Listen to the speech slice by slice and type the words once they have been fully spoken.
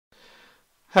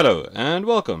Hello and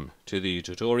welcome to the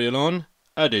tutorial on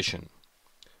addition.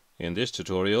 In this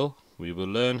tutorial we will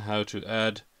learn how to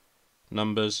add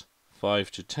numbers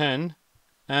 5 to 10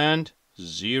 and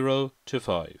 0 to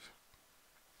 5.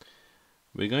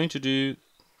 We're going to do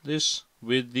this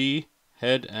with the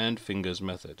head and fingers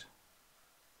method.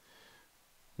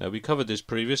 Now we covered this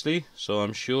previously, so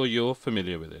I'm sure you're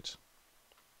familiar with it.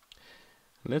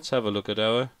 Let's have a look at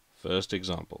our first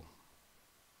example.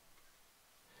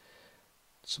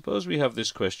 Suppose we have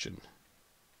this question: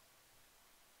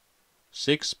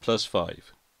 6 plus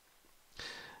 5.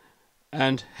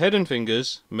 And head and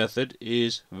fingers method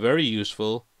is very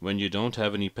useful when you don't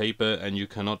have any paper and you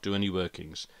cannot do any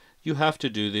workings. You have to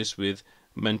do this with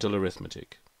mental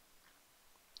arithmetic.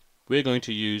 We're going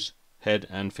to use head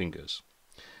and fingers.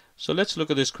 So let's look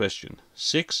at this question: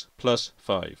 6 plus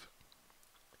 5.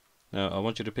 Now I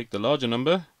want you to pick the larger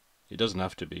number. It doesn't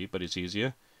have to be, but it's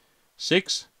easier.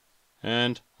 6.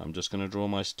 And I'm just going to draw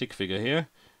my stick figure here.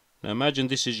 Now imagine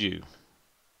this is you.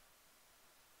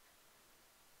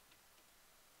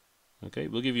 Okay,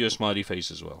 we'll give you a smiley face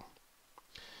as well.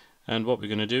 And what we're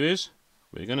going to do is,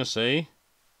 we're going to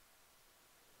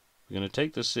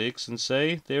take the 6 and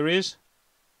say there is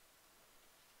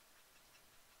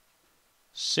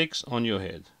 6 on your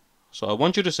head. So I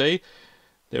want you to say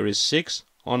there is 6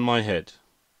 on my head.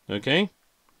 Okay?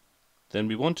 Then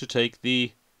we want to take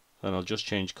the, and I'll just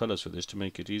change colors for this to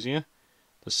make it easier,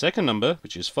 the second number,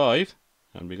 which is 5,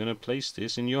 and we're going to place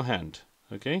this in your hand.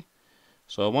 Okay?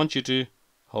 So I want you to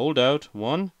hold out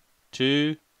 1,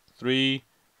 2, 3,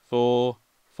 4,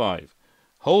 5.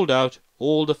 Hold out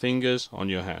all the fingers on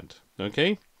your hand.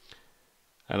 Okay?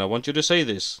 And I want you to say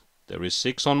this: there is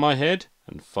 6 on my head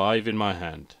and 5 in my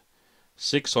hand.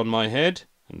 6 on my head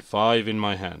and 5 in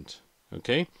my hand.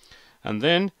 Okay? And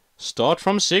then start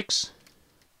from 6.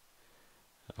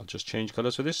 I'll just change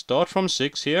colors for this. Start from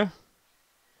 6 here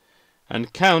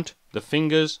and count the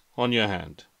fingers on your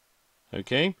hand.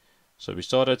 Okay? So we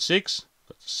start at 6,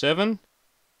 7,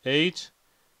 8,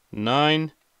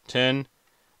 9, 10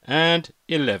 and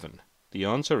 11. The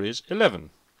answer is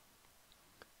 11.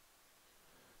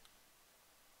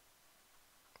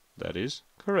 That is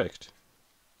correct.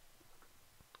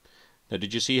 Now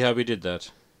did you see how we did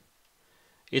that?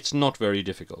 It's not very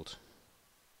difficult.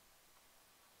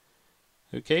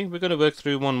 Okay, we're going to work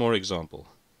through one more example.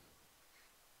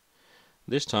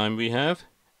 This time we have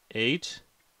 8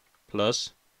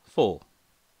 plus 4.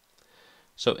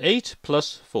 So 8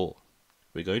 plus 4.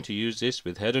 We're going to use this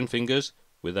with head and fingers,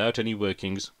 without any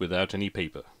workings, without any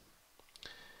paper.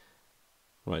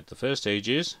 Right, the first stage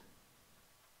is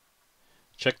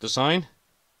check the sign.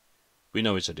 We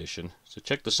know it's addition, so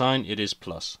check the sign, it is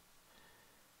plus.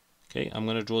 Okay, I'm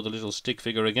going to draw the little stick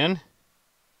figure again.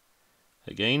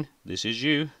 Again, this is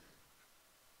you.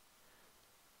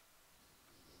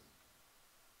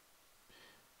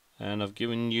 And I've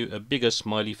given you a bigger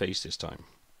smiley face this time.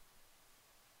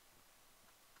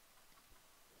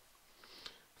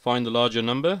 Find the larger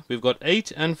number. We've got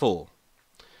 8 and 4.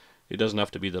 It doesn't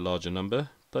have to be the larger number,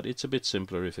 but it's a bit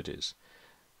simpler if it is.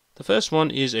 The first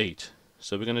one is 8.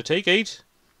 So we're going to take 8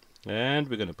 and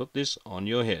we're going to put this on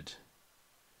your head.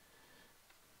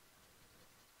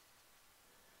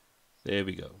 There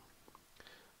we go.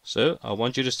 So I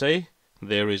want you to say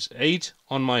there is 8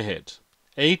 on my head.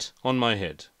 8 on my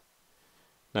head.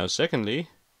 Now secondly,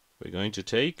 we're going to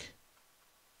take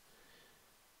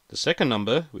the second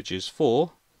number, which is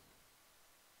 4,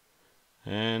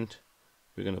 and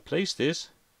we're going to place this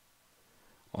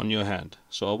on your hand.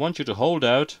 So I want you to hold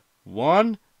out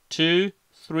 1, 2,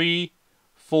 3,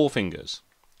 4 fingers.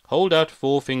 Hold out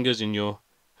 4 fingers in your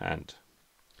hand.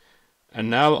 And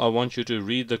now I want you to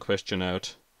read the question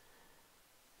out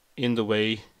in the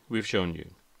way we've shown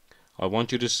you. I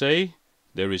want you to say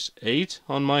there is 8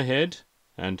 on my head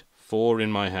and 4 in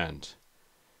my hand.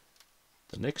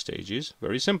 The next stage is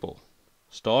very simple.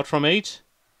 Start from 8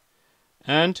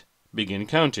 and begin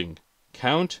counting.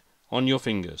 Count on your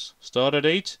fingers. Start at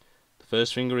 8. The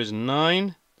first finger is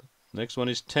 9. The next one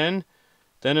is 10.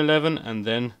 Then 11 and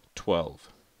then 12.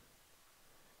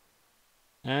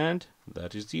 And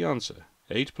that is the answer.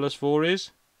 8 plus 4 is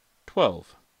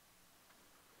 12.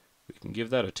 We can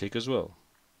give that a tick as well.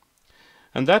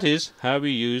 And that is how we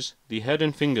use the head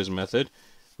and fingers method,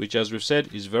 which, as we've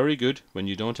said, is very good when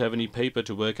you don't have any paper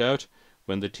to work out,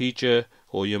 when the teacher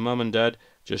or your mum and dad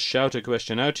just shout a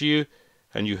question out to you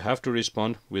and you have to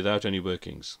respond without any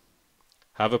workings.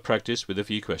 Have a practice with a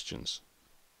few questions.